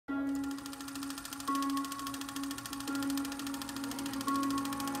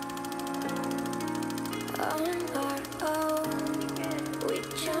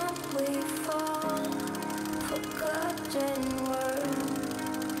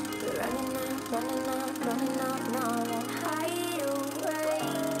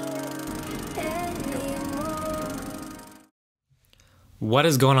What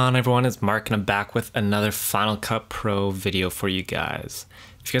is going on, everyone? It's Marc and I'm back with another Final Cut Pro video for you guys.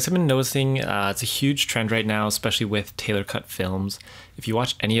 If you guys have been noticing, it's a huge trend right now, especially with TAYLORCUTFILMS. If you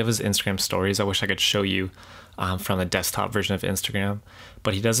watch any of his Instagram stories, I wish I could show you from the desktop version of Instagram,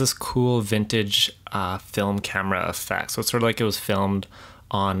 but he does this cool vintage film camera effect. So it's sort of like it was filmed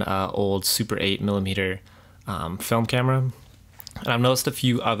on old Super 8mm film camera. And I've noticed a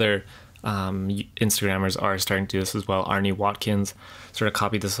few other Instagrammers are starting to do this as well. Arnie Watkins sort of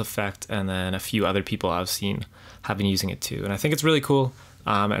copied this effect, and then a few other people I've seen have been using it too. And I think it's really cool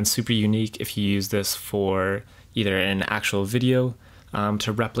and super unique if you use this for either an actual video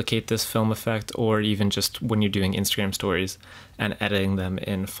to replicate this film effect, or even just when you're doing Instagram stories and editing them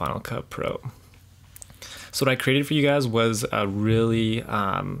in Final Cut Pro. So what I created for you guys was a really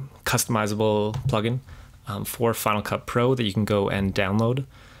customizable plugin for Final Cut Pro that you can go and download.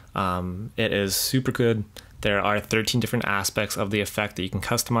 It is super good. There are 13 different aspects of the effect that you can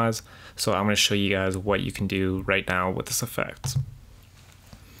customize, so I'm going to show you guys what you can do right now with this effect.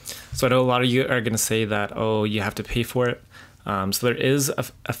 So I know a lot of you are going to say that, oh, you have to pay for it. So there is an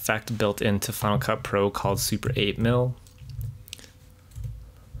effect built into Final Cut Pro called Super 8mm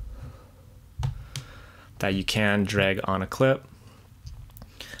that you can drag on a clip,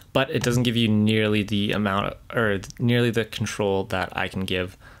 but it doesn't give you nearly the amount or nearly the control that I can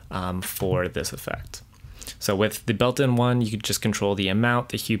give for this effect. So with the built-in one, you could just control the amount,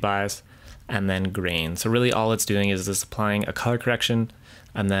 the hue bias, and then grain. So really all it's doing is just applying a color correction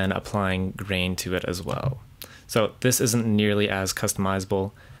and then applying grain to it as well. So this isn't nearly as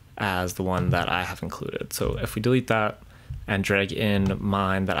customizable as the one that I have included. So if we delete that and drag in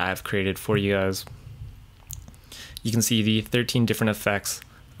mine that I've created for you guys, you can see the 13 different effects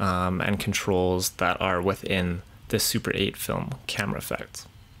and controls that are within this Super 8 film camera effect.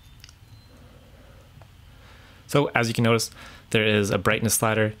 So as you can notice, there is a brightness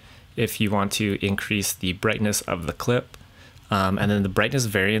slider if you want to increase the brightness of the clip. And then the brightness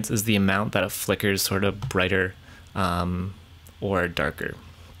variance is the amount that it flickers sort of brighter or darker.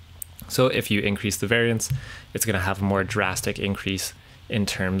 So if you increase the variance, it's going to have a more drastic increase in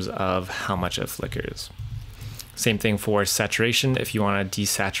terms of how much it flickers. Same thing for saturation. If you want to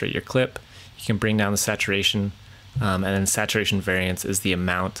desaturate your clip, you can bring down the saturation, and then saturation variance is the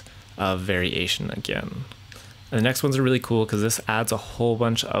amount of variation again. And the next ones are really cool because this adds a whole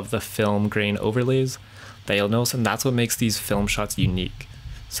bunch of the film grain overlays that you'll notice, and that's what makes these film shots unique.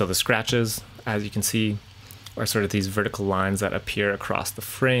 So the scratches, as you can see, are sort of these vertical lines that appear across the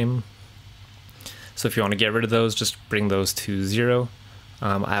frame. So if you want to get rid of those, just bring those to 0.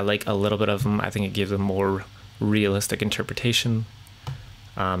 I like a little bit of them. I think it gives a more realistic interpretation.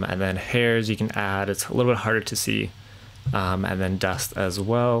 And then hairs you can add, it's a little bit harder to see, and then dust as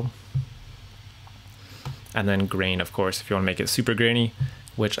well. And then grain, of course, if you want to make it super grainy,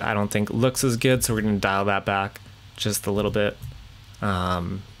 which I don't think looks as good, so we're going to dial that back just a little bit.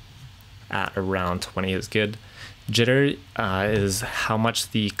 At around 20 is good. Jitter is how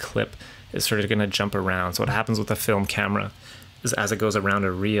much the clip is sort of going to jump around. So what happens with a film camera is as it goes around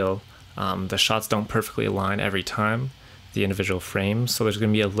a reel, the shots don't perfectly align every time, the individual frames, so there's going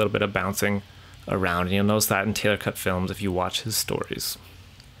to be a little bit of bouncing around, and you'll notice that in TAYLORCUTFILMS if you watch his stories.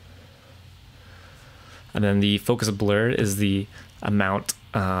 And then the focus blur is the amount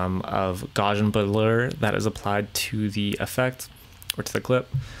of Gaussian blur that is applied to the effect or to the clip,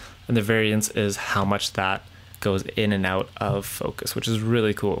 and the variance is how much that goes in and out of focus, which is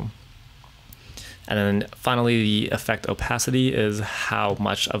really cool. And then finally, the effect opacity is how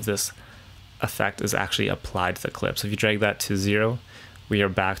much of this effect is actually applied to the clip. So if you drag that to 0, we are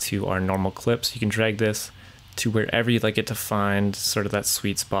back to our normal clips. You can drag this to wherever you'd like it to find sort of that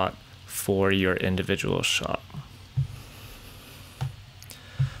sweet spot for your individual shot.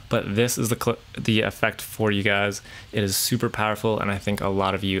 But this is the effect for you guys. It is super powerful, and I think a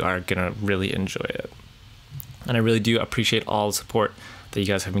lot of you are gonna really enjoy it. And I really do appreciate all the support that you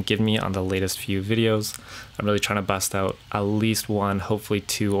guys have been giving me on the latest few videos. I'm really trying to bust out at least 1, hopefully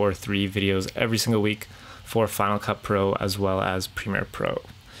 2 or 3 videos every single week for Final Cut Pro as well as Premiere Pro.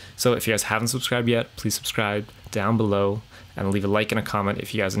 So if you guys haven't subscribed yet, please subscribe down below and leave a like and a comment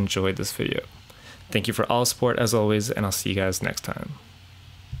if you guys enjoyed this video. Thank you for all the support as always, and I'll see you guys next time.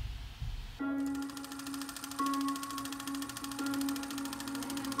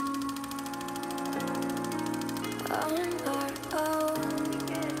 Marc.